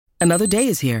Another day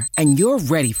is here, and you're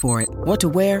ready for it. What to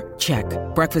wear? Check.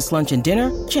 Breakfast, lunch, and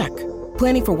dinner? Check.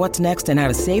 Planning for what's next and how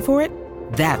to save for it?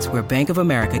 That's where Bank of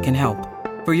America can help.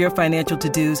 For your financial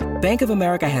to-dos, Bank of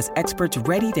America has experts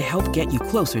ready to help get you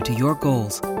closer to your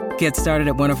goals. Get started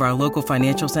at one of our local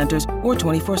financial centers or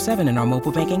 24/7 in our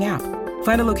mobile banking app.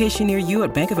 Find a location near you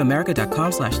at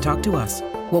bankofamerica.com/talktous.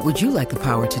 What would you like the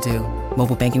power to do?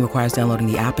 Mobile banking requires downloading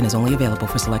the app and is only available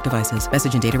for select devices.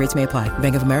 Message and data rates may apply.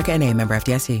 Bank of America N.A., member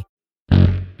FDIC.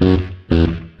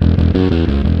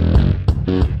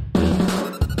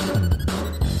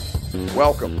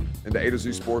 Welcome into A to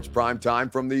Z Sports Prime Time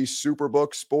from the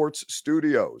Superbook Sports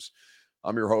Studios.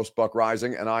 I'm your host, Buck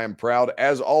Rising, and I am proud,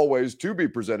 as always, to be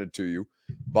presented to you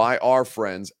by our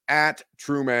friends at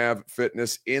TrueMav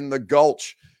Fitness in the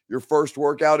Gulch. Your first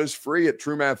workout is free at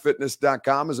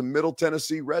TrueMavFitness.com. As a Middle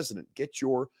Tennessee resident, get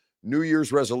your New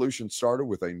Year's resolution started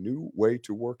with a new way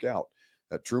to work out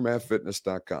at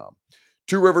TrueMavFitness.com.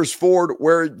 Two Rivers Ford,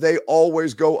 where they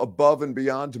always go above and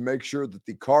beyond to make sure that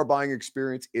the car buying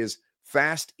experience is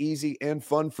fast, easy, and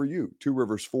fun for you. Two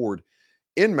Rivers Ford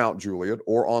in Mount Juliet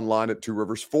or online at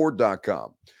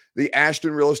tworiversford.com. The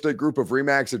Ashton Real Estate Group of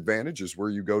RE/MAX Advantage is where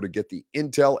you go to get the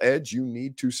intel edge you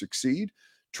need to succeed.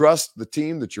 Trust the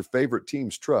team that your favorite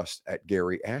teams trust at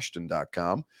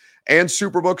GaryAshton.com. And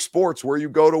Superbook Sports, where you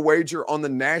go to wager on the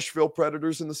Nashville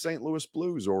Predators and the St. Louis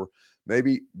Blues, or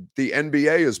maybe the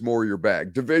NBA is more your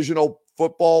bag. Divisional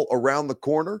football around the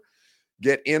corner.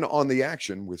 Get in on the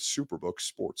action with Superbook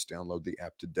Sports. Download the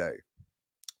app today.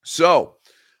 So,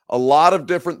 a lot of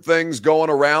different things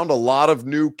going around, a lot of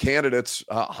new candidates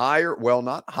not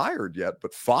hired yet,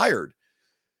 but fired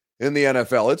in the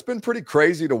NFL. It's been pretty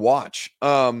crazy to watch.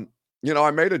 I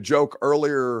made a joke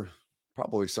earlier,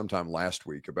 probably sometime last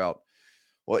week, about,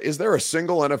 well, is there a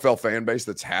single NFL fan base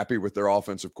that's happy with their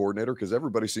offensive coordinator? Because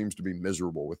everybody seems to be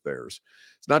miserable with theirs.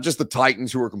 It's not just the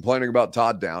Titans who are complaining about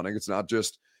Todd Downing. It's not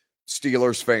just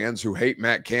Steelers fans who hate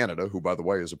Matt Canada, who, by the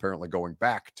way, is apparently going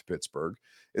back to Pittsburgh.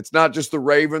 It's not just the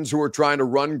Ravens who are trying to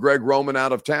run Greg Roman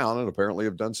out of town and apparently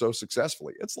have done so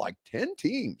successfully. It's like 10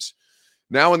 teams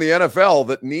now in the NFL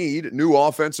that need new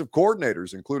offensive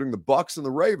coordinators, including the Bucs and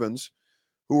the Ravens,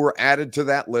 who were added to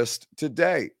that list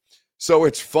today. So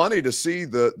it's funny to see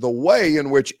the way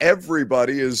in which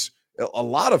everybody is, a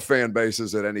lot of fan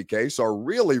bases in any case, are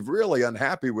really, really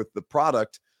unhappy with the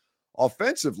product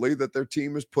offensively that their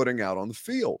team is putting out on the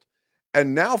field.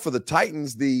 And now for the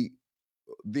Titans, the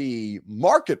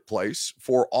marketplace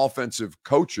for offensive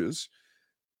coaches,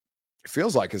 it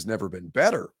feels like, has never been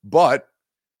better. But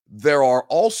there are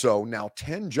also now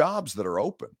 10 jobs that are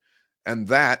open. And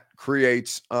that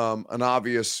creates an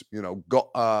obvious, what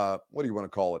do you want to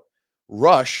call it?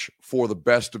 Rush for the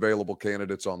best available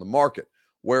candidates on the market.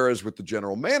 Whereas with the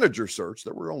general manager search,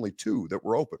 there were only two that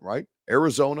were open, right?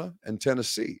 Arizona and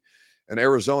Tennessee. And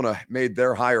Arizona made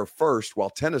their hire first, while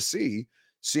Tennessee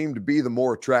seemed to be the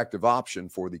more attractive option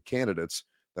for the candidates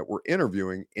that were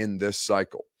interviewing in this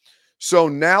cycle. So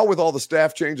now, with all the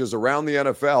staff changes around the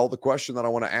NFL, the question that I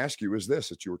want to ask you is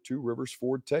this. It's your Two Rivers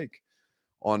Ford take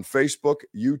on Facebook,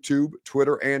 YouTube,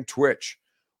 Twitter, and Twitch.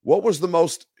 What was the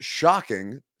most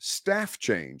shocking staff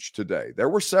change today? There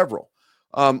were several.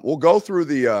 We'll go through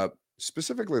the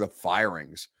specifically the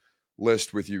firings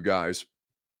list with you guys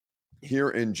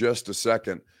here in just a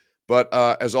second. But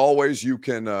as always, you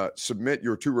can submit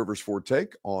your Two Rivers Ford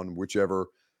take on whichever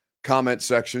comment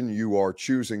section you are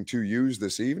choosing to use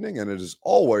this evening. And it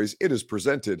is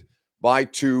presented by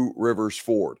Two Rivers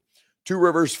Ford. Two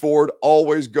Rivers Ford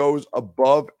always goes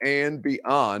above and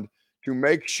beyond to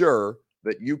make sure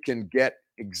that you can get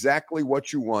exactly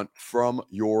what you want from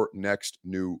your next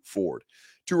new Ford.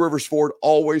 Two Rivers Ford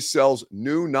always sells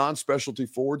new non-specialty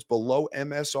Fords below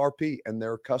MSRP, and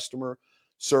their customer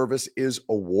service is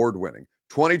award-winning.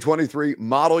 2023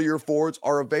 model year Fords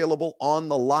are available on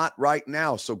the lot right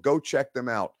now, so go check them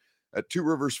out at Two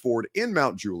Rivers Ford in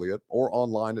Mount Juliet or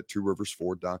online at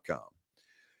tworiversford.com.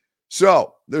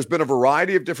 So there's been a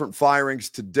variety of different firings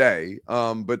today,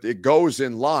 but it goes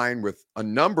in line with a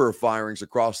number of firings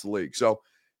across the league. So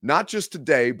not just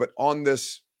today, but on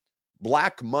this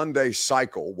Black Monday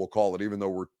cycle, we'll call it, even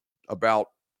though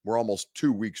we're almost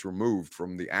 2 weeks removed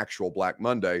from the actual Black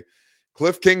Monday.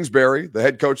 Cliff Kingsbury, the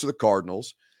head coach of the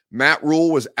Cardinals. Matt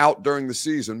Rule was out during the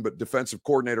season, but defensive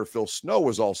coordinator Phil Snow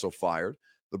was also fired.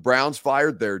 The Browns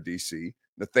fired their DC.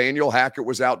 Nathaniel Hackett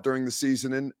was out during the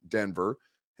season in Denver.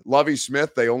 Lovie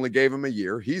Smith, they only gave him a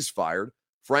year. He's fired.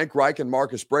 Frank Reich and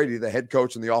Marcus Brady, the head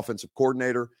coach and the offensive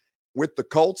coordinator with the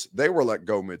Colts, they were let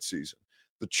go midseason.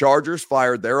 The Chargers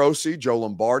fired their OC, Joe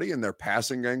Lombardi, and their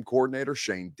passing game coordinator,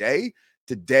 Shane Day.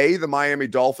 Today, the Miami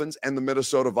Dolphins and the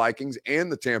Minnesota Vikings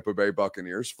and the Tampa Bay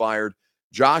Buccaneers fired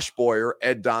Josh Boyer,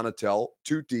 Ed Donatel,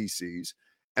 2 DCs,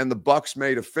 and the Bucs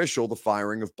made official the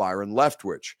firing of Byron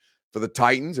Leftwich. For the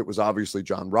Titans, it was obviously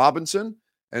John Robinson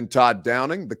and Todd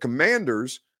Downing. The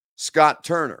Commanders, Scott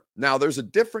Turner. Now, there's a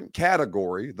different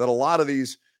category that a lot of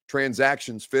these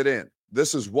transactions fit in.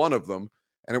 This is one of them,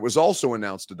 and it was also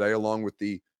announced today along with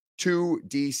the 2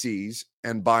 DCs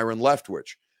and Byron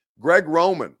Leftwich. Greg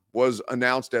Roman was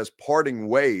announced as parting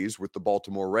ways with the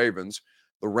Baltimore Ravens.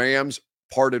 The Rams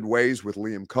parted ways with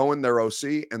Liam Cohen, their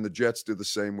OC, and the Jets did the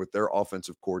same with their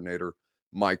offensive coordinator,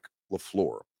 Mike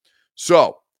LaFleur.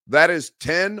 So that is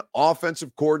 10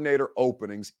 offensive coordinator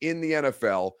openings in the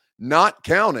NFL, not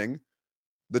counting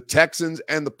the Texans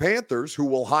and the Panthers, who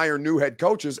will hire new head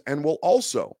coaches and will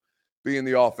also be in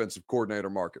the offensive coordinator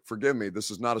market. Forgive me,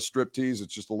 this is not a striptease.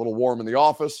 It's just a little warm in the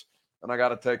office, and I got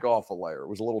to take off a layer. It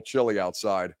was a little chilly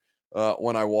outside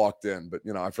when I walked in, but,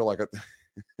 I feel like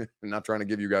I'm not trying to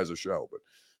give you guys a show, but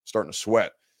starting to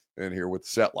sweat in here with the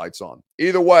set lights on.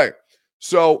 Either way,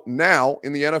 so now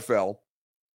in the NFL,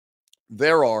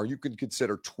 you can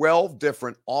consider 12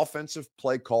 different offensive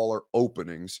play caller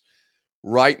openings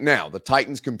right now. The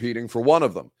Titans competing for one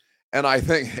of them. And I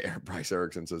think Bryce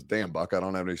Erickson says, damn, Buck, I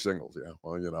don't have any singles. Yeah,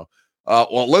 well,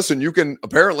 well, listen, you can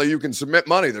submit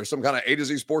money. There's some kind of A to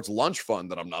Z Sports lunch fund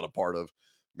that I'm not a part of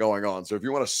going on. So if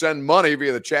you want to send money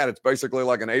via the chat, it's basically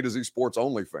like an A to Z Sports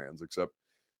OnlyFans, except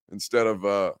instead of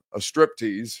a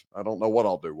striptease, I don't know what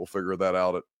I'll do. We'll figure that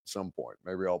out at some point.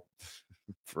 Maybe I'll,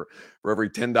 for every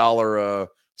 $10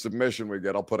 submission we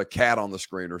get, I'll put a cat on the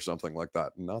screen or something like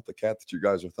that. Not the cat that you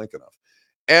guys are thinking of.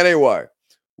 Anyway,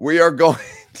 we are going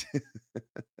to...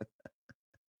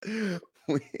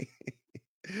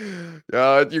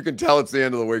 you can tell it's the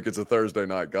end of the week. It's a Thursday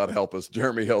night. God help us.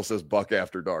 Jeremy Hill says Buck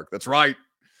After Dark. That's right.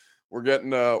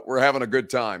 We're having a good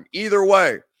time. Either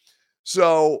way.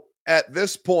 So at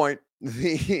this point,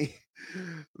 the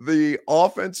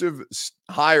offensive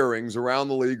hirings around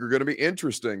the league are going to be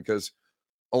interesting because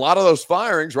a lot of those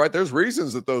firings, right? There's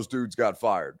reasons that those dudes got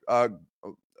fired.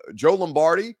 Joe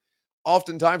Lombardi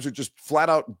oftentimes would just flat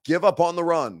out give up on the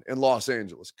run in Los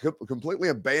Angeles, completely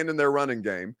abandon their running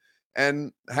game,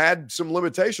 and had some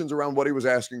limitations around what he was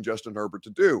asking Justin Herbert to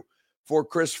do. For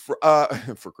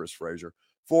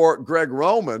Greg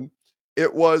Roman,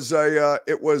 it was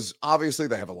obviously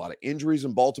they have a lot of injuries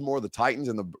in Baltimore. The Titans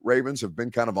and the Ravens have been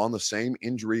kind of on the same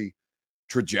injury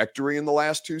trajectory in the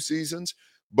last 2 seasons,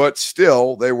 but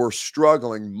still they were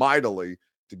struggling mightily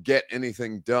to get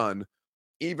anything done,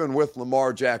 even with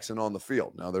Lamar Jackson on the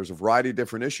field. Now, there's a variety of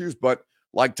different issues, but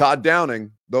like Todd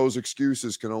Downing, those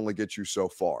excuses can only get you so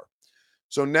far.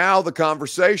 So now the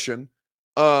conversation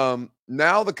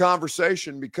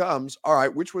becomes, all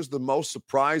right, which was the most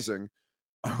surprising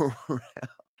around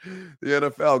the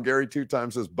NFL? Gary 2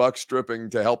 times says Buck stripping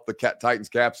to help the Titans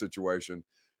cap situation.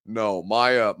 No,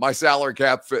 my salary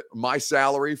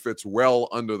fits well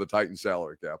under the Titans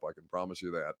salary cap. I can promise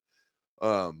you that.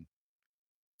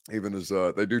 Even as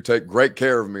they do take great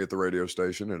care of me at the radio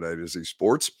station at A to Z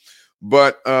Sports.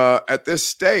 But at this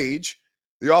stage,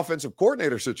 the offensive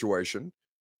coordinator situation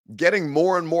getting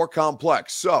more and more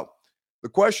complex. So the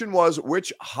question was,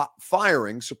 which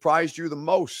firing surprised you the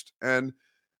most? And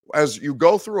as you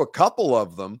go through a couple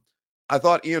of them, I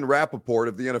thought Ian Rappaport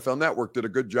of the NFL Network did a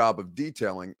good job of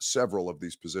detailing several of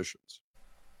these positions.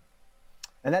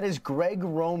 And that is Greg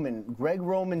Roman. Greg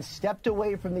Roman stepped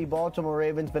away from the Baltimore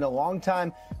Ravens, been a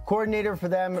long-time coordinator for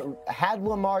them, had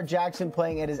Lamar Jackson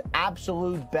playing at his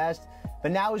absolute best,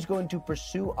 but now he's going to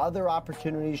pursue other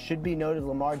opportunities. Should be noted,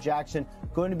 Lamar Jackson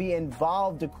going to be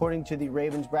involved, according to the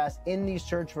Ravens brass, in the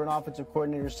search for an offensive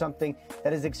coordinator, something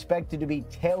that is expected to be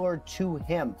tailored to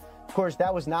him. Of course,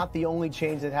 that was not the only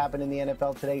change that happened in the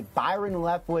NFL today. Byron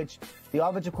Leftwich, the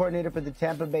offensive coordinator for the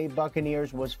Tampa Bay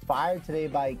Buccaneers, was fired today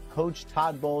by Coach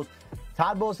Todd Bowles.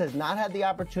 Todd Bowles has not had the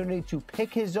opportunity to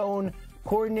pick his own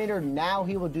coordinator. Now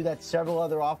he will do that. Several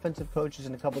other offensive coaches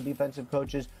and a couple defensive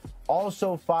coaches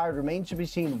also fired. Remains to be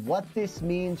seen what this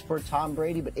means for Tom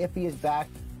Brady, but if he is back,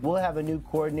 we'll have a new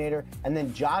coordinator. And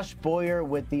then Josh Boyer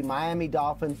with the Miami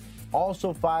Dolphins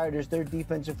also fired as their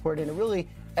defensive coordinator. Really,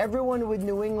 everyone with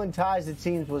New England ties, it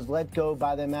seems, was let go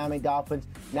by the Miami Dolphins.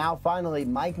 Now, finally,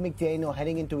 Mike McDaniel,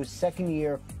 heading into his second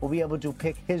year, will be able to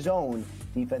pick his own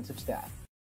defensive staff.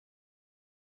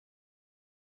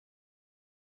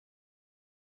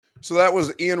 So that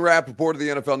was Ian Rappaport of the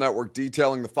NFL Network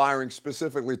detailing the firing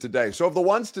specifically today. So of the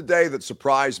ones today that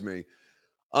surprised me,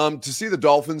 to see the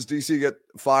Dolphins DC get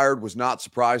fired was not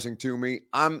surprising to me.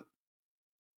 I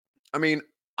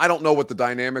I don't know what the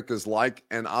dynamic is like.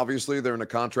 And obviously they're in a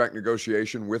contract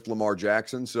negotiation with Lamar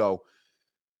Jackson. So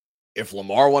if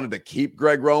Lamar wanted to keep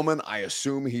Greg Roman, I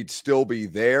assume he'd still be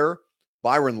there.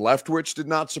 Byron Leftwich did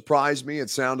not surprise me.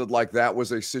 It sounded like that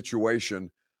was a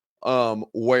situation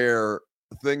where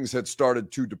things had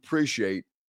started to depreciate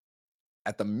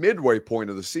at the midway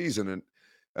point of the season. And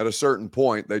at a certain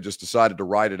point, they just decided to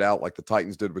ride it out like the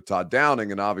Titans did with Todd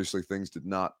Downing. And obviously things did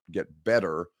not get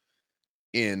better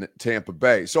in Tampa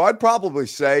Bay. So I'd probably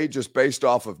say, just based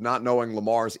off of not knowing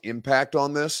Lamar's impact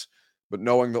on this, but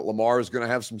knowing that Lamar is going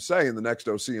to have some say in the next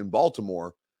OC in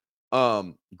Baltimore,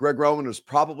 Greg Roman is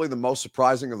probably the most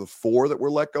surprising of the four that were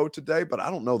let go today, but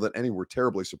I don't know that any were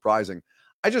terribly surprising.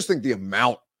 I just think the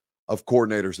amount of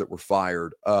coordinators that were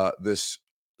fired this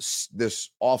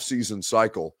offseason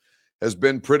cycle has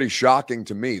been pretty shocking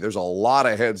to me. There's a lot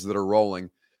of heads that are rolling,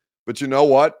 but you know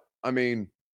what? I mean,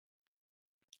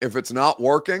 if it's not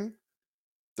working,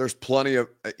 there's plenty of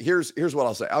here's what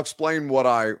I'll say. I'll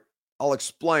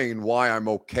explain why I'm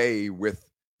okay with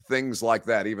things like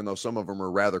that, even though some of them are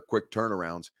rather quick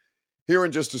turnarounds. Here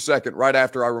in just a second, right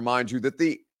after I remind you that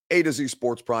the A to Z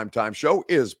Sports Primetime Show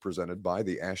is presented by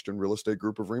the Ashton Real Estate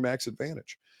Group of RE/MAX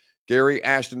Advantage.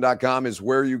 GaryAshton.com is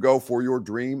where you go for your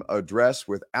dream address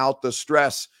without the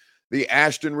stress. The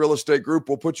Ashton Real Estate Group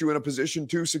will put you in a position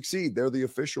to succeed. They're the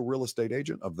official real estate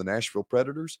agent of the Nashville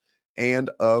Predators and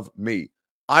of me.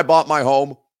 I bought my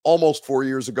home almost 4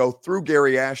 years ago through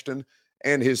Gary Ashton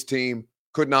and his team.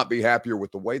 Could not be happier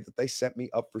with the way that they set me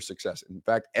up for success. In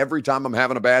fact, every time I'm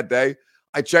having a bad day,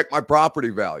 I check my property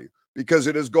value because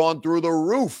it has gone through the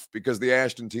roof because the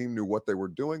Ashton team knew what they were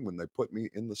doing when they put me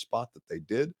in the spot that they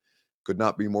did. Could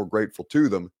not be more grateful to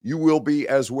them. You will be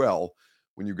as well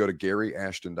when you go to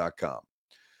GaryAshton.com.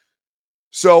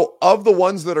 So of the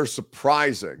ones that are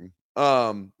surprising,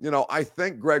 I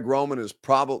think Greg Roman is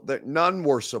probably that none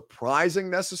were surprising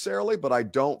necessarily, but I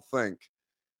don't think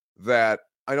that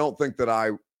I,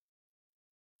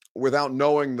 without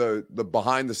knowing the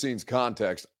behind the scenes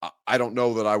context, I don't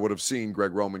know that I would have seen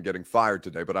Greg Roman getting fired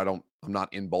today, but I'm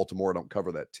not in Baltimore. I don't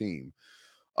cover that team.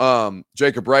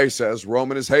 Jacob Ray says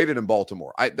Roman is hated in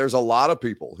Baltimore. There's a lot of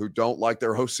people who don't like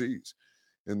their OCs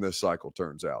in this cycle,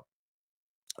 turns out.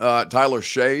 Tyler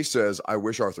Shea says, I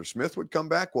wish Arthur Smith would come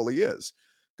back. Well, he is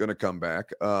going to come back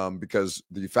because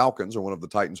the Falcons are one of the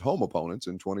Titans' home opponents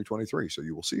in 2023. So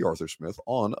you will see Arthur Smith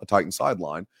on a Titan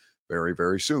sideline very,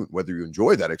 very soon. Whether you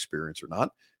enjoy that experience or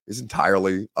not is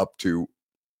entirely up to,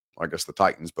 I guess, the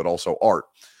Titans, but also Art.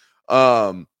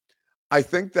 I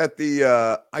think that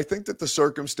the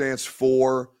circumstance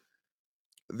for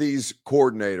these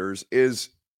coordinators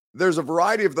is there's a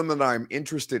variety of them that I'm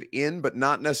interested in, but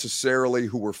not necessarily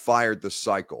who were fired this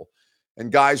cycle,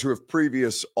 and guys who have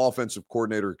previous offensive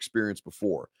coordinator experience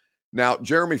before. Now,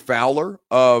 Jeremy Fowler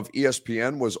of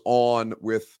ESPN was on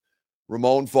with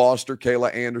Ramon Foster,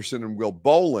 Kayla Anderson, and Will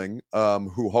Bowling,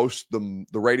 who host the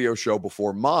radio show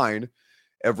before mine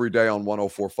every day on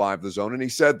 104.5 The Zone. And he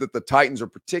said that the Titans are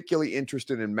particularly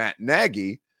interested in Matt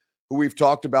Nagy, who we've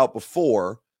talked about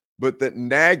before, but that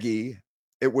Nagy,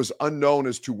 it was unknown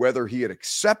as to whether he had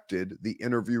accepted the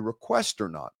interview request or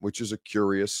not, which is a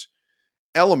curious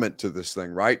element to this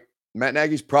thing, right? Matt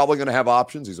Nagy's probably going to have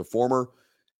options. He's a former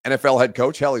NFL head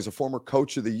coach. Hell, he's a former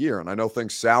coach of the year. And I know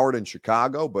things soured in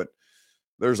Chicago, but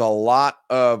there's a lot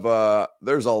of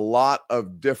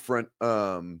different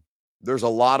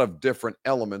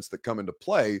elements that come into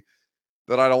play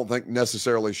that I don't think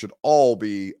necessarily should all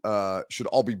be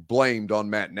blamed on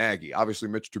Matt Nagy. Obviously,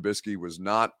 Mitch Trubisky was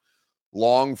not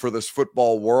long for this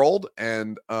football world,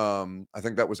 and I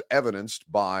think that was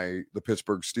evidenced by the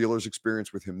Pittsburgh Steelers'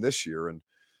 experience with him this year. And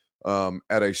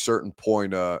at a certain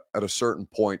point,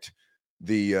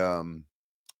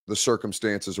 the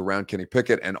circumstances around Kenny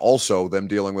Pickett, and also them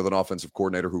dealing with an offensive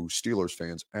coordinator who Steelers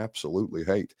fans absolutely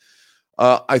hate.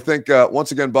 I think,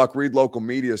 once again, Buck, read local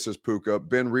media, says Puka.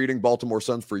 Been reading Baltimore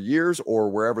Suns for years or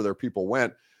wherever their people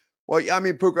went. Well, I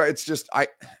mean, Puka, it's just,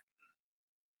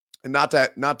 and not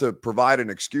to provide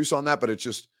an excuse on that, but it's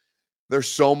just, there's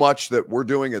so much that we're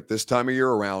doing at this time of year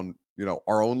around,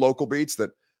 our own local beats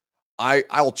that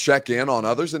I'll check in on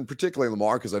others, and particularly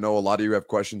Lamar, because I know a lot of you have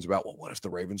questions about, well, what if the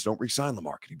Ravens don't re-sign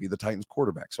Lamar? Can he be the Titans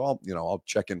quarterback? So I'll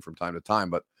check in from time to time,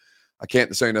 but I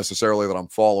can't say necessarily that I'm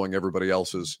following everybody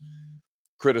else's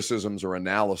criticisms or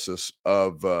analysis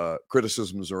of their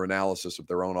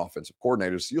own offensive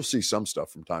coordinators. You'll see some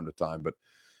stuff from time to time, but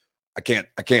I can't.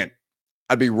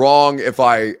 I'd be wrong if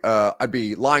I'd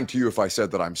be lying to you if I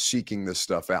said that I'm seeking this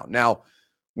stuff out. Now,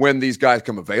 when these guys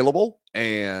come available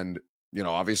and,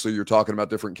 obviously you're talking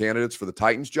about different candidates for the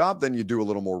Titans job, then you do a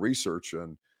little more research.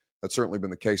 And That's certainly been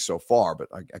the case so far, but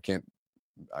I can't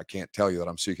tell you that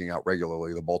I'm seeking out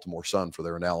regularly the Baltimore Sun for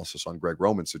their analysis on Greg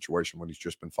Roman's situation when he's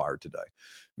just been fired today.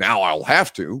 Now I'll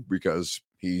have to, because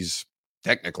he's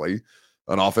technically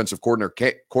an offensive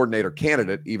coordinator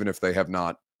candidate, even if they have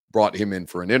not brought him in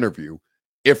for an interview.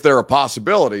 If they're a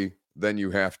possibility, then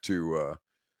you have to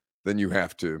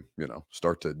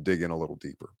start to dig in a little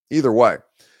deeper. Either way,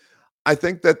 I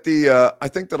think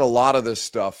that a lot of this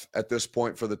stuff at this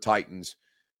point for the Titans,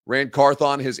 Rand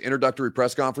Carthon, his introductory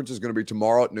press conference is going to be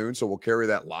tomorrow at noon, so we'll carry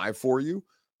that live for you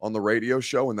on the radio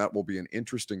show, and that will be an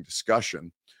interesting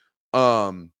discussion.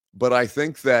 But I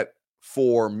think that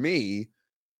for me,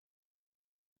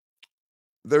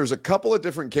 there's a couple of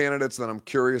different candidates that I'm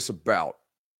curious about,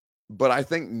 but I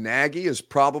think Nagy is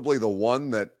probably the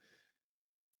one that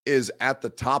is at the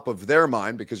top of their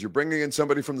mind, because you're bringing in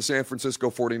somebody from the San Francisco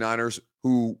 49ers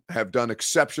who have done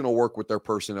exceptional work with their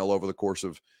personnel over the course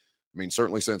of,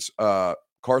 certainly since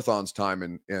Carthon's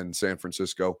time in San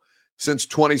Francisco. Since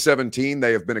 2017,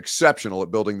 they have been exceptional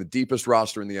at building the deepest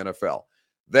roster in the NFL.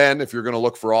 Then, if you're going to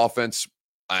look for offense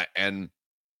and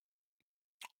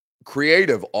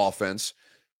creative offense,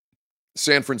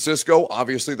 San Francisco,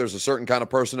 obviously there's a certain kind of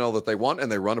personnel that they want,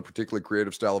 and they run a particularly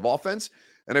creative style of offense.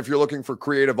 And if you're looking for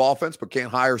creative offense but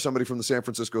can't hire somebody from the San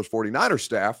Francisco's 49ers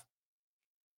staff,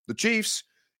 the Chiefs,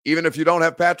 even if you don't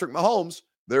have Patrick Mahomes,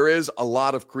 there is a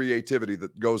lot of creativity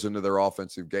that goes into their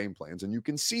offensive game plans. And you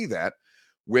can see that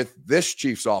with this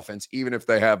Chiefs offense, even if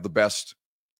they have the best,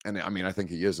 and I think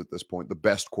he is at this point, the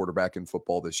best quarterback in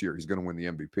football this year. He's going to win the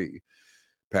MVP,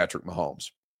 Patrick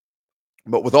Mahomes.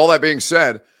 But with all that being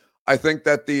said, I think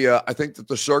that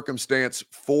the circumstance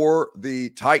for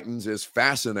the Titans is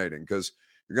fascinating, because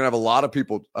you're going to have a lot of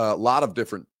people, a lot of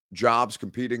different jobs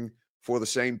competing for the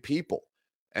same people.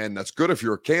 And that's good if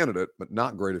you're a candidate, but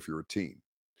not great if you're a team.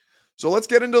 So let's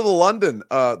get into the London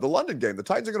game. The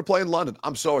Titans are going to play in London.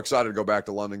 I'm so excited to go back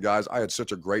to London, guys. I had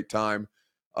such a great time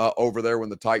over there when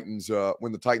the Titans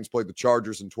played the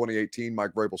Chargers in 2018,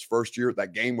 Mike Vrabel's first year.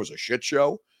 That game was a shit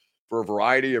show for a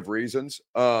variety of reasons.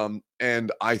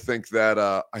 And I think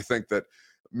that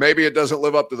maybe it doesn't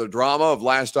live up to the drama of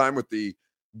last time with the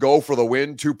go for the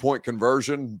win 2-point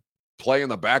conversion play in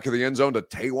the back of the end zone to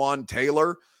Taywan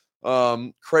Taylor.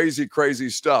 Crazy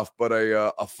stuff, but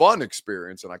a fun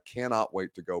experience, and I cannot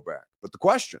wait to go back. But the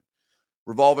question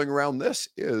revolving around this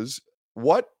is,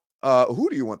 who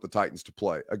do you want the Titans to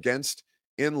play against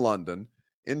in London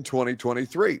in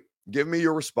 2023? Give me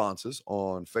your responses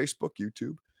on Facebook,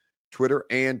 YouTube, Twitter,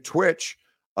 and Twitch.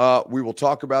 We will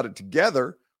talk about it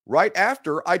together right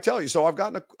after I tell you. So I've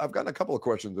gotten a couple of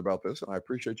questions about this, and I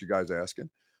appreciate you guys asking.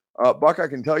 Buck, I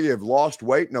can tell you have lost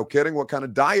weight. No kidding. What kind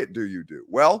of diet do you do?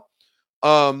 Well,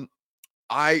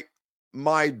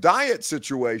 my diet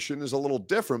situation is a little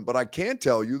different, but I can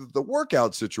tell you that the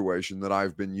workout situation that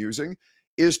I've been using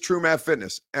is True Math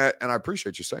Fitness. And I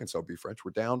appreciate you saying so, B French.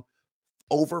 We're down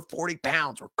over 40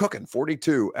 pounds. We're cooking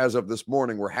 42 as of this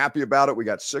morning. We're happy about it. We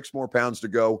got 6 more pounds to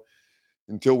go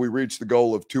until we reach the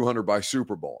goal of 200 by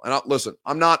Super Bowl. And listen,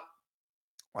 I'm not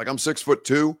like, I'm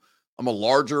 6'2". I'm a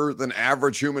larger than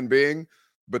average human being,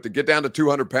 but to get down to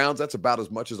 200 pounds, that's about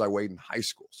as much as I weighed in high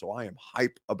school. So I am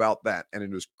hype about that. And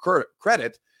it is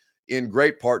credit in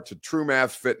great part to True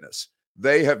Math Fitness.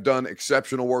 They have done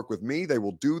exceptional work with me. They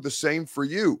will do the same for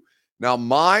you. Now,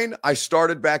 mine, I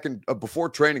started back in before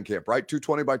training camp, right?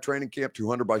 220 by training camp,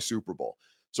 200 by Super Bowl.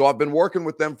 So I've been working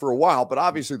with them for a while, but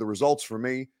obviously the results for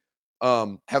me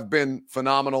have been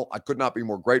phenomenal. I could not be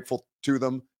more grateful to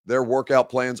them. Their workout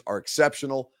plans are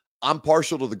exceptional. I'm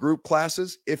partial to the group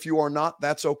classes. If you are not,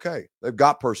 that's okay. They've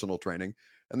got personal training,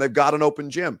 and they've got an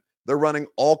open gym. They're running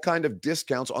all kind of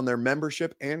discounts on their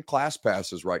membership and class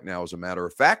passes right now, as a matter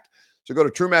of fact. So go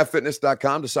to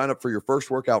truemathfitness.com to sign up for your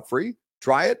first workout free.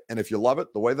 Try it, and if you love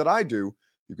it the way that I do,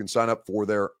 you can sign up for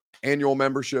their annual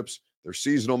memberships, their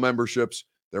seasonal memberships,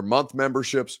 their month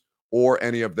memberships, or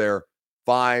any of their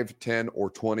 5, 10, or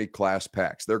 20 class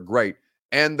packs. They're great,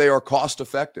 and they are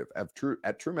cost-effective at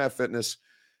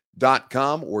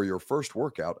truemathfitness.com, where your first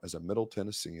workout as a Middle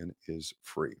Tennessean is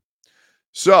free.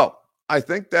 So I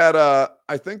think that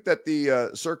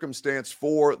the circumstance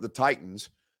for the Titans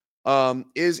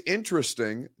is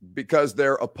interesting, because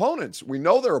their opponents, we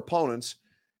know their opponents,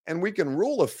 and we can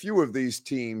rule a few of these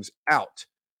teams out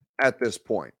at this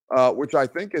point, which I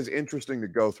think is interesting to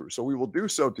go through. So we will do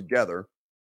so together.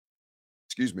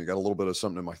 Excuse me, got a little bit of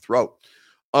something in my throat.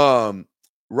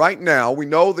 Right now, we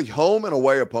know the home and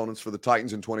away opponents for the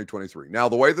Titans in 2023. Now,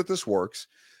 the way that this works,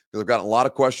 because I've gotten a lot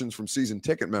of questions from season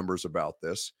ticket members about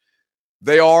this,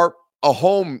 they are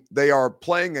they are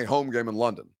playing a home game in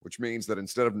London, which means that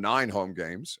instead of 9 home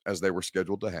games, as they were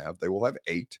scheduled to have, they will have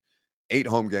 8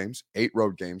 home games, 8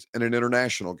 road games, and an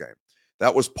international game.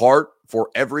 That was part for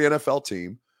every NFL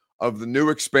team of the new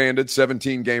expanded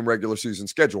 17-game regular season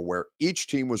schedule, where each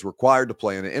team was required to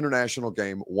play an international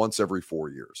game once every 4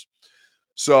 years.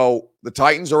 So the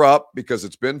Titans are up because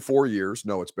it's been 4 years.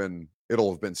 No,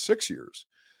 it'll have been 6 years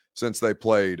since they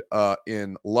played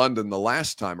in London the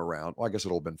last time around. Well, I guess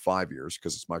it'll have been 5 years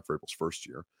because it's Mike Vrabel's first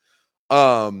year.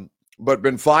 But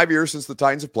been 5 years since the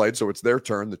Titans have played, so it's their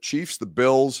turn. The Chiefs, the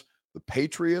Bills, the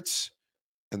Patriots,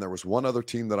 and there was one other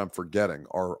team that I'm forgetting,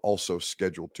 are also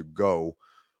scheduled to go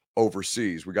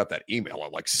overseas. We got that email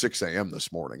at like 6 a.m.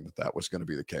 this morning that was going to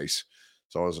be the case.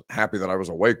 So I was happy that I was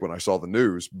awake when I saw the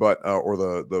news, but or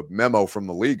the memo from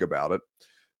the league about it.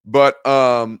 But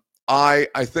I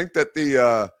think that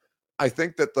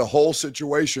the whole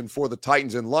situation for the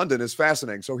Titans in London is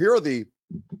fascinating. So here are the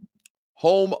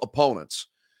home opponents.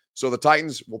 So the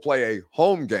Titans will play a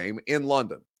home game in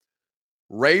London.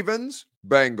 Ravens,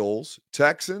 Bengals,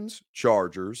 Texans,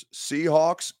 Chargers,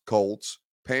 Seahawks, Colts,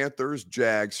 Panthers,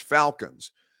 Jags,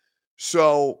 Falcons.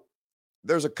 So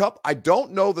there's a couple. I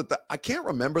don't know that I can't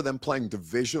remember them playing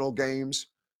divisional games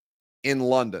in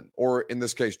London, or in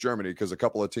this case, Germany, because a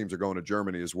couple of teams are going to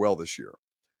Germany as well this year.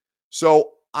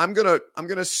 So I'm gonna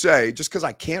say, just because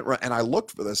I can't, and I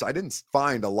looked for this, I didn't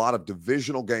find a lot of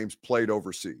divisional games played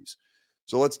overseas.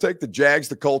 So let's take the Jags,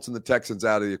 the Colts, and the Texans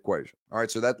out of the equation. All right,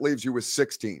 so that leaves you with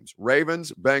 6 teams: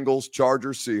 Ravens, Bengals,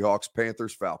 Chargers, Seahawks,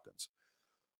 Panthers, Falcons.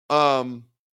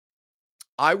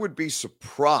 I would be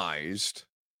surprised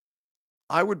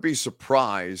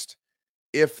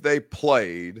if they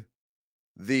played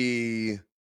that's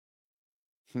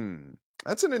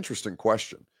an interesting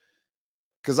question.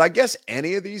 Because I guess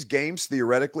any of these games,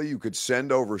 theoretically, you could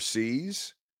send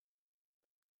overseas.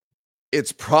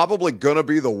 It's probably going to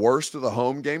be the worst of the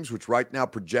home games, which right now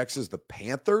projects as the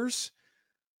Panthers.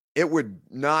 It would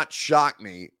not shock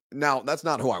me. Now, that's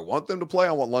not who I want them to play.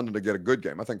 I want London to get a good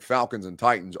game. I think Falcons and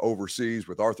Titans overseas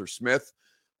with Arthur Smith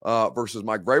versus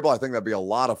Mike Vrabel, I think that'd be a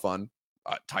lot of fun.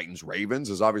 Titans-Ravens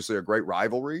is obviously a great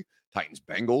rivalry.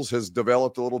 Titans-Bengals has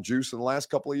developed a little juice in the last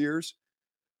couple of years.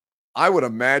 I would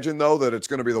imagine, though, that it's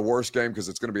going to be the worst game because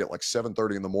it's going to be at like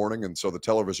 7:30 in the morning, and so the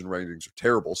television ratings are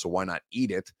terrible, so why not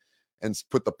eat it and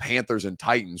put the Panthers and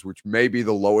Titans, which may be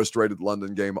the lowest-rated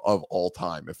London game of all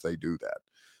time if they do that.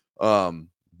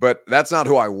 But that's not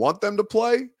who I want them to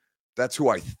play. That's who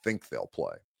I think they'll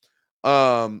play.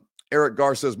 Eric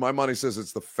Garr says, my money says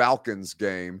it's the Falcons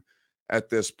game at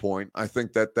this point. I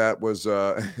think that was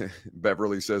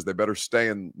Beverly says they better stay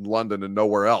in London and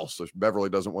nowhere else. So Beverly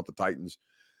doesn't want the Titans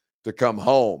to come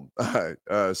home.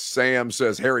 Sam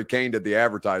says Harry Kane did the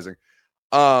advertising.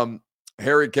 Did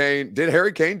Harry Kane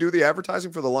do the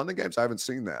advertising for the London games? I haven't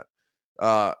seen that.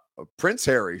 Prince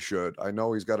Harry should. I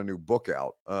know he's got a new book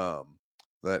out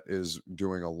that is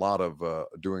doing a lot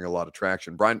of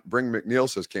traction. Bring McNeil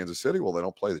says Kansas City. Well, they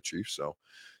don't play the Chiefs, so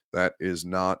that is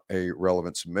not a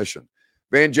relevant submission.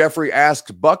 Van Jeffrey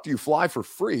asks, Buck, do you fly for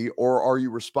free or are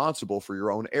you responsible for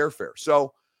your own airfare?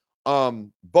 So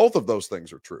both of those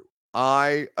things are true.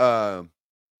 The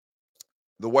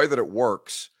way that it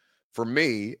works for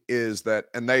me is that,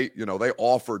 and they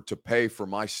offered to pay for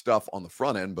my stuff on the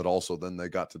front end, but also then they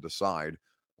got to decide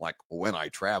like when I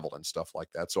traveled and stuff like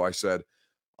that. So I said,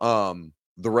 and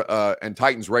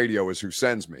Titans Radio is who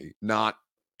sends me, not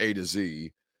A to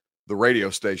Z. The radio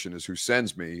station is who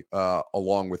sends me,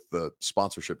 along with the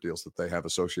sponsorship deals that they have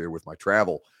associated with my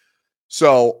travel.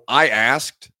 So I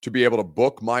asked to be able to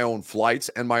book my own flights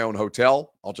and my own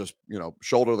hotel. I'll just,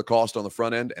 shoulder the cost on the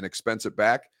front end and expense it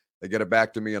back. They get it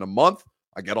back to me in a month.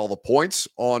 I get all the points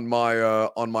on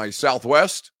my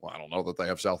Southwest. Well, I don't know that they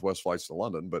have Southwest flights to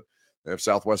London, but they have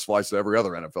Southwest flights to every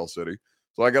other NFL city.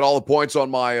 So I get all the points on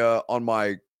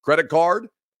my credit card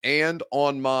and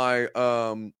on my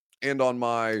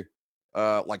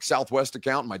like Southwest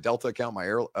account, my Delta account,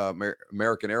 my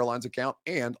American Airlines account,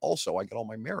 and also I get all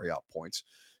my Marriott points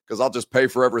because I'll just pay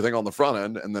for everything on the front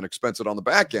end and then expense it on the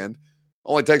back end.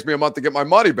 Only takes me a month to get my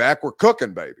money back. We're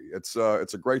cooking, baby. It's a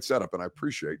great setup, and I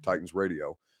appreciate Titans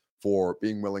Radio for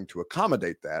being willing to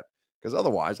accommodate that because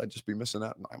otherwise I'd just be missing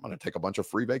out. And I'm going to take a bunch of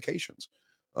free vacations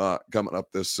coming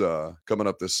up this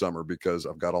summer because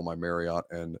I've got all my Marriott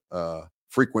and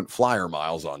frequent flyer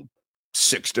miles on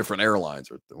 6 different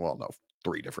airlines, or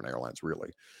 3 different airlines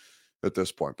really at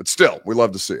this point, but still we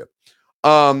love to see it.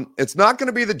 It's not going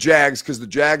to be the Jags because the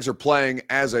Jags are playing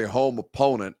as a home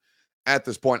opponent at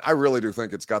this point. I really do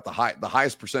think it's got the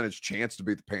highest percentage chance to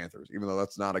beat the Panthers, even though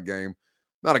that's not a game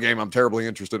Not a game I'm terribly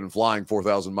interested in flying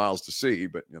 4,000 miles to see,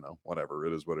 but whatever.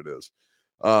 It is what it is.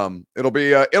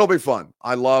 It'll be fun.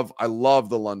 I love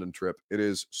the London trip. It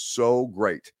is so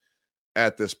great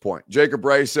at this point. Jacob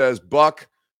Ray says, Buck,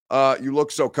 you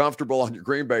look so comfortable on your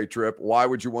Green Bay trip. Why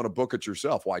would you want to book it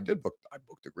yourself? Well, I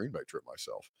booked the Green Bay trip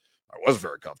myself. I was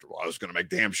very comfortable. I was going to make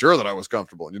damn sure that I was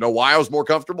comfortable. And you know why I was more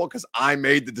comfortable? Because I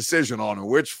made the decision on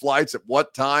which flights at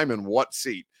what time and what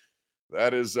seat.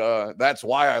 That's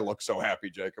why I look so happy,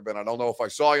 Jacob. And I don't know if I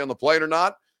saw you on the plane or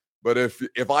not, but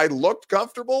if I looked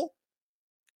comfortable,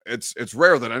 it's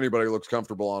rare that anybody looks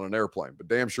comfortable on an airplane. But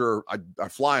damn sure I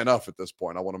fly enough at this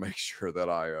point. I want to make sure that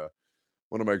I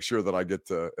get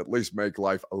to at least make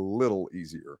life a little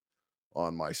easier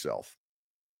on myself.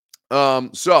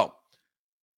 So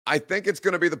I think it's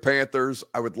going to be the Panthers.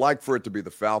 I would like for it to be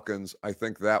the Falcons. I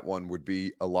think that one would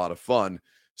be a lot of fun.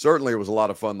 Certainly, it was a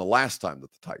lot of fun the last time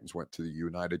that the Titans went to the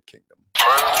United Kingdom. Perfect.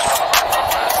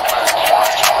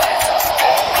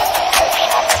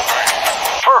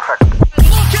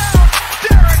 Look out!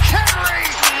 Derrick Henry!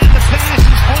 And the pass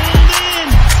is hauled in.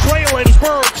 Traylon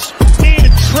Burks in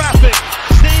traffic.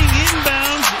 Staying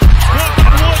inbounds. Look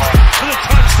for the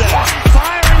touchdown.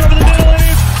 Firing over the middle and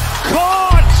it's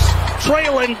caught!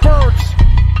 Traylon Burks.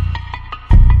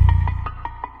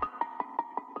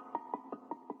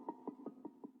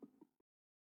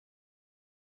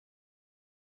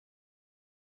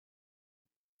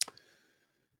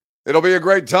 It'll be a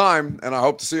great time, and I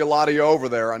hope to see a lot of you over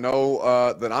there. I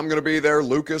know that I'm going to be there.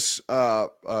 Lucas,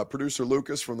 producer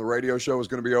Lucas from the radio show is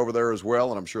going to be over there as well,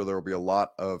 and I'm sure there will be a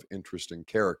lot of interesting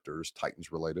characters,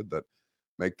 Titans-related, that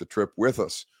make the trip with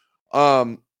us.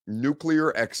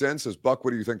 Nuclear XN says, Buck, what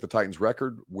do you think the Titans'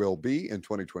 record will be in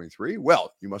 2023?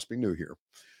 Well, you must be new here.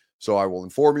 So I will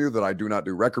inform you that I do not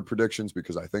do record predictions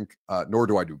because I think, nor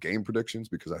do I do game predictions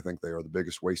because I think they are the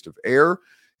biggest waste of air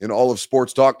in all of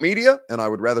sports talk media. And I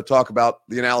would rather talk about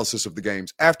the analysis of the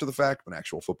games after the fact when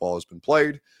actual football has been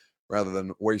played rather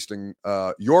than wasting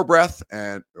your breath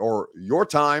or your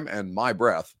time and my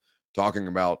breath talking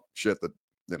about shit that,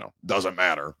 doesn't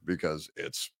matter because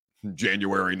it's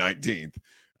January 19th.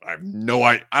 I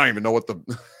don't even know what the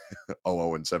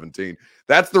 0-17.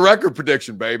 That's the record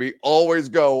prediction, baby. Always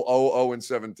go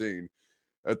 0-17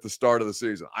 at the start of the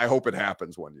season. I hope it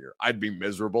happens one year. I'd be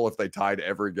miserable if they tied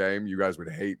every game. You guys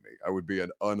would hate me. I would be an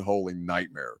unholy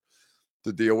nightmare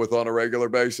to deal with on a regular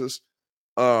basis.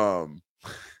 But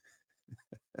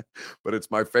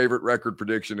it's my favorite record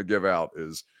prediction to give out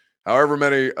is however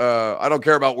many, I don't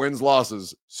care about wins,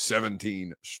 losses,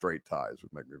 17 straight ties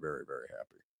would make me very, very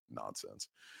happy. Nonsense.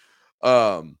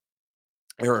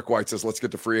 Eric White says, let's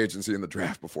get to free agency in the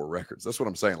draft before records. That's what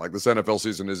I'm saying. Like, this NFL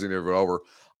season isn't even over.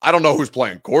 I don't know who's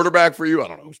playing quarterback for you. I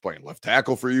don't know who's playing left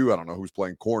tackle for you. I don't know who's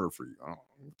playing corner for you. I don't know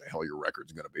what the hell your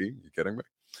record's going to be. You kidding me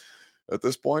at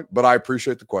this point? But I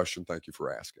appreciate the question. Thank you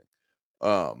for asking.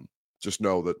 Just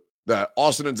know that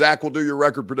Austin and Zach will do your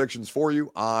record predictions for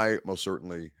you. I most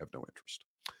certainly have no interest.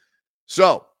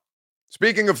 So,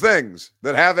 speaking of things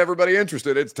that have everybody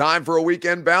interested, it's time for a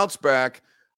weekend bounce back.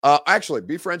 Actually,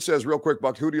 B. French says real quick,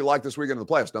 Buck, who do you like this weekend in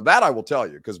the playoffs? Now that I will tell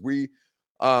you, because we've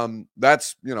done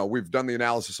the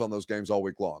analysis on those games all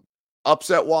week long.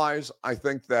 Upset wise, I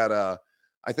think that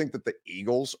the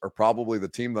Eagles are probably the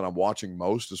team that I'm watching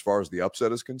most as far as the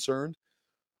upset is concerned.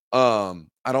 I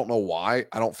don't know why.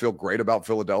 I don't feel great about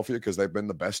Philadelphia because they've been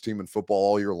the best team in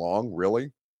football all year long,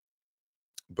 really.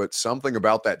 But something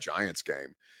about that Giants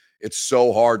game. It's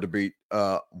so hard to beat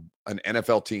an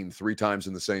NFL team 3 times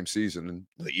in the same season. And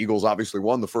the Eagles obviously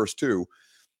won the first 2.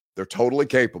 They're totally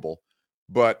capable.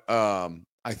 But I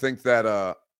think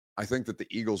that the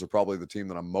Eagles are probably the team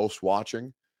that I'm most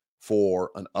watching for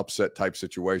an upset type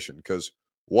situation. Because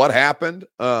what happened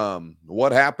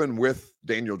with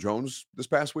Daniel Jones this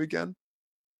past weekend?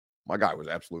 My guy was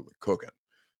absolutely cooking.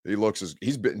 He looks as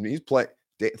he's playing.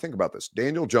 Think about this.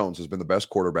 Daniel Jones has been the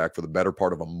best quarterback for the better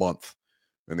part of a month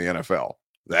in the NFL.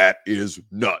 That is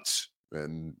nuts.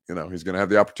 And, he's going to have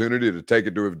the opportunity to take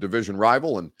it to a division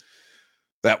rival, and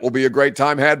that will be a great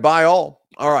time had by all.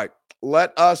 All right,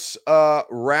 let us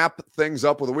wrap things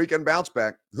up with a weekend bounce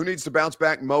back. Who needs to bounce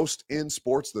back most in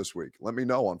sports this week? Let me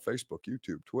know on Facebook,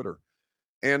 YouTube, Twitter,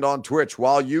 and on Twitch.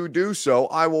 While you do so,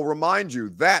 I will remind you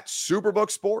that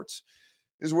Superbook Sports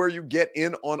is where you get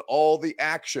in on all the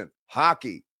action.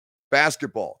 Hockey,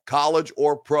 basketball, college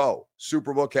or pro,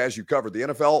 Superbook has you covered. The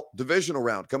NFL divisional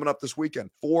round coming up this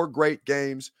weekend. 4 great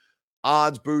games,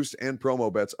 odds boost, and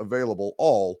promo bets available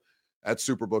all at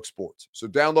Superbook Sports. So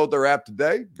download their app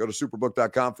today. Go to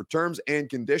superbook.com for terms and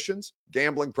conditions.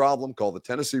 Gambling problem, call the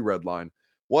Tennessee Red Line,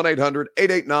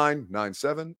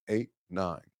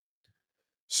 1-800-889-9789.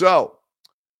 So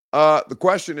The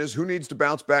question is, who needs to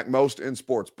bounce back most in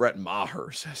sports? Brett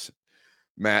Maher says.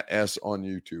 Matt S. on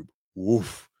YouTube.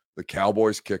 Woof. The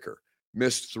Cowboys kicker.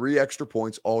 Missed 3 extra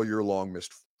points all year long.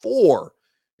 Missed 4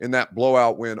 in that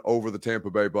blowout win over the Tampa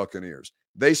Bay Buccaneers.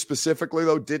 They specifically,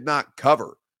 though, did not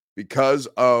cover because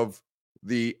of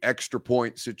the extra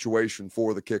point situation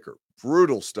for the kicker.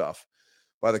 Brutal stuff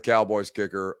by the Cowboys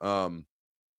kicker.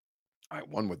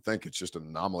 One would think it's just an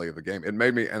anomaly of the game. It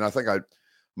made me, and I think I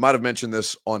might have mentioned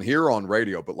this on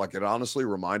radio, but like it honestly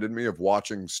reminded me of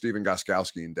watching Stephen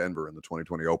Gostkowski in Denver in the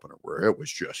 2020 opener, where it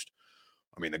was just,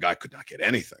 the guy could not get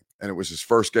anything. And it was his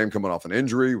first game coming off an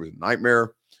injury. It was a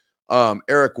nightmare.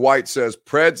 Eric White says,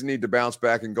 Preds need to bounce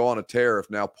back and go on a tear if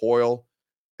now Poyle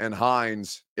and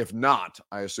Hines, if not,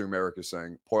 I assume Eric is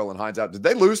saying Poyle and Hines out. Did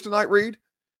they lose tonight, Reed?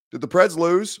 Did the Preds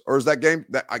lose? Or is that game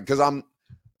because I'm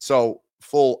so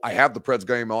full? I have the Preds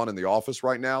game on in the office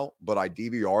right now, but I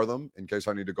DVR them in case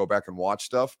I need to go back and watch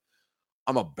stuff.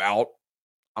 I'm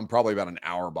probably about an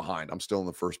hour behind. I'm still in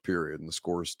the first period and the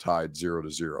score is tied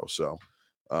 0-0. So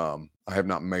I have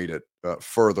not made it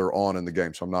further on in the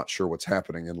game. So I'm not sure what's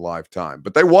happening in live time,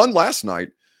 but they won last night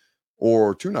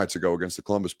or 2 nights ago against the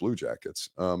Columbus Blue Jackets.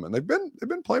 And they've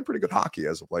been playing pretty good hockey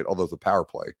as of late, although the power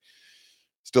play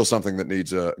still something that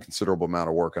needs a considerable amount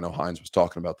of work. I know Hines was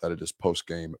talking about that at his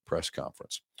post-game press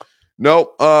conference.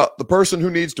 No, the person who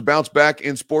needs to bounce back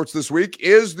in sports this week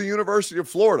is the University of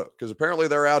Florida, because apparently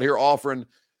they're out here offering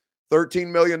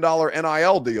 $13 million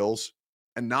NIL deals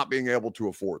and not being able to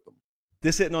afford them.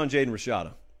 This hitting on Jaden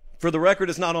Rashada. For the record,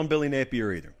 it's not on Billy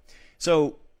Napier either.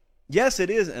 So, yes,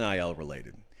 it is NIL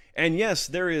related. And yes,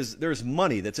 there's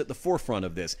money that's at the forefront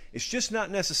of this. It's just not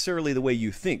necessarily the way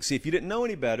you think. See, if you didn't know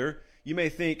any better, you may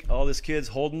think, oh, this kid's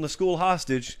holding the school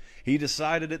hostage. He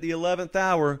decided at the 11th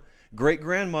hour,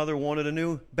 great-grandmother wanted a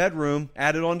new bedroom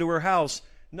added onto her house.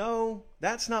 No,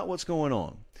 that's not what's going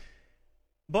on.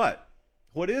 But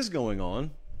what is going on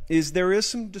is there is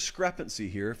some discrepancy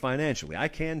here financially. I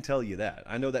can tell you that.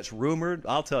 I know that's rumored.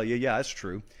 I'll tell you, yeah, it's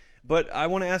true. But I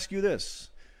want to ask you this.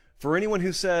 For anyone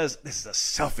who says, this is a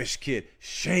selfish kid,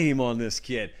 shame on this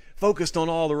kid, focused on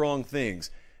all the wrong things.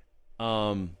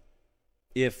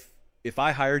 If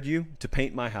I hired you to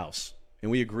paint my house and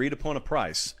we agreed upon a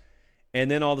price and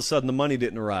then all of a sudden the money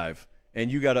didn't arrive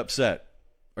and you got upset,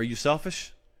 are you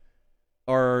selfish?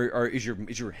 Or is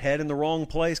your head in the wrong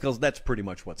place? Because that's pretty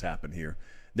much what's happened here.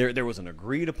 There was an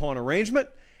agreed upon arrangement,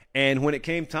 and when it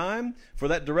came time for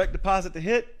that direct deposit to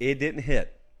hit, it didn't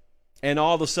hit. And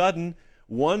all of a sudden,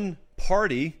 one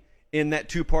party in that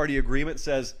 2-party agreement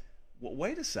says, well,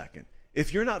 wait a second.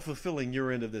 If you're not fulfilling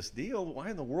your end of this deal, why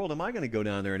in the world am I going to go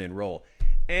down there and enroll?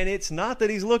 And it's not that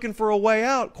he's looking for a way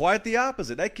out. Quite the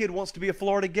opposite. That kid wants to be a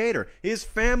Florida Gator. His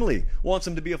family wants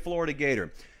him to be a Florida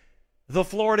Gator. The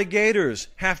Florida Gators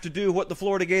have to do what the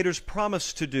Florida Gators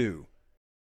promised to do.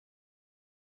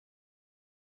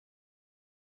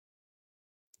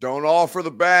 Don't offer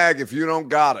the bag if you don't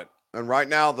got it. And right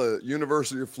now, the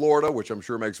University of Florida, which I'm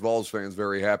sure makes Vols fans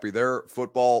very happy, their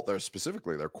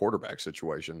specifically their quarterback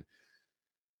situation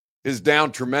is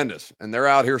down tremendous. And they're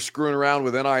out here screwing around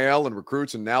with NIL and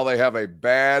recruits, and now they have a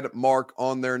bad mark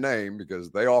on their name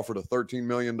because they offered a $13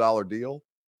 million deal,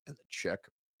 and the check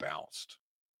bounced.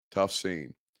 Tough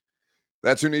scene.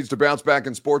 That's who needs to bounce back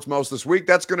in sports most this week.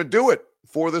 That's going to do it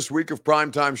for this week of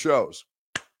Primetime Shows.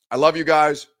 I love you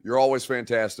guys. You're always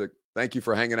fantastic. Thank you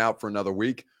for hanging out for another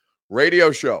week. Radio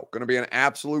show. Going to be an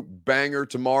absolute banger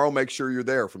tomorrow. Make sure you're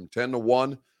there from 10 to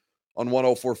 1 on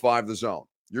 104.5 The Zone.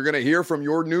 You're going to hear from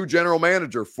your new general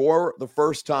manager for the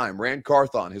first time, Rand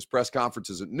Carthon. His press conference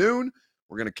is at noon.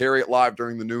 We're going to carry it live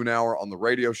during the noon hour on the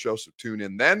radio show, so tune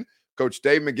in then. Coach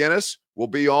Dave McGinnis will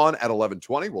be on at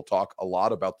 11:20. We'll talk a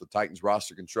lot about the Titans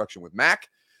roster construction with Mac.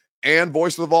 And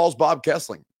voice of the Vols, Bob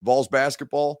Kessling. Vols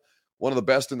basketball, one of the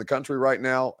best in the country right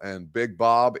now, and Big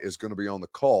Bob is going to be on the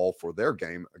call for their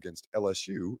game against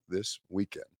LSU this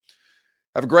weekend.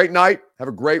 Have a great night. Have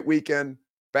a great weekend.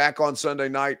 Back on Sunday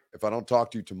night, if I don't talk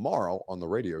to you tomorrow, on the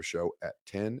radio show at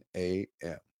 10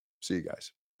 a.m. See you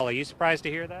guys. Are you surprised to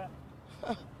hear that?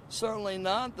 Certainly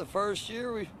not. The first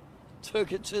year we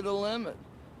took it to the limit.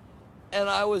 And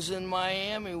I was in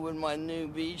Miami with my new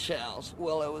beach house.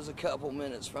 Well, it was a couple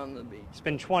minutes from the beach. It's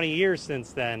been 20 years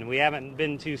since then. We haven't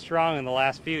been too strong in the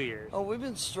last few years. Oh, we've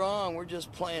been strong. We're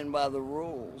just playing by the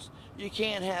rules. You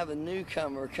can't have a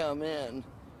newcomer come in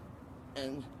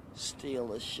and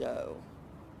steal a show.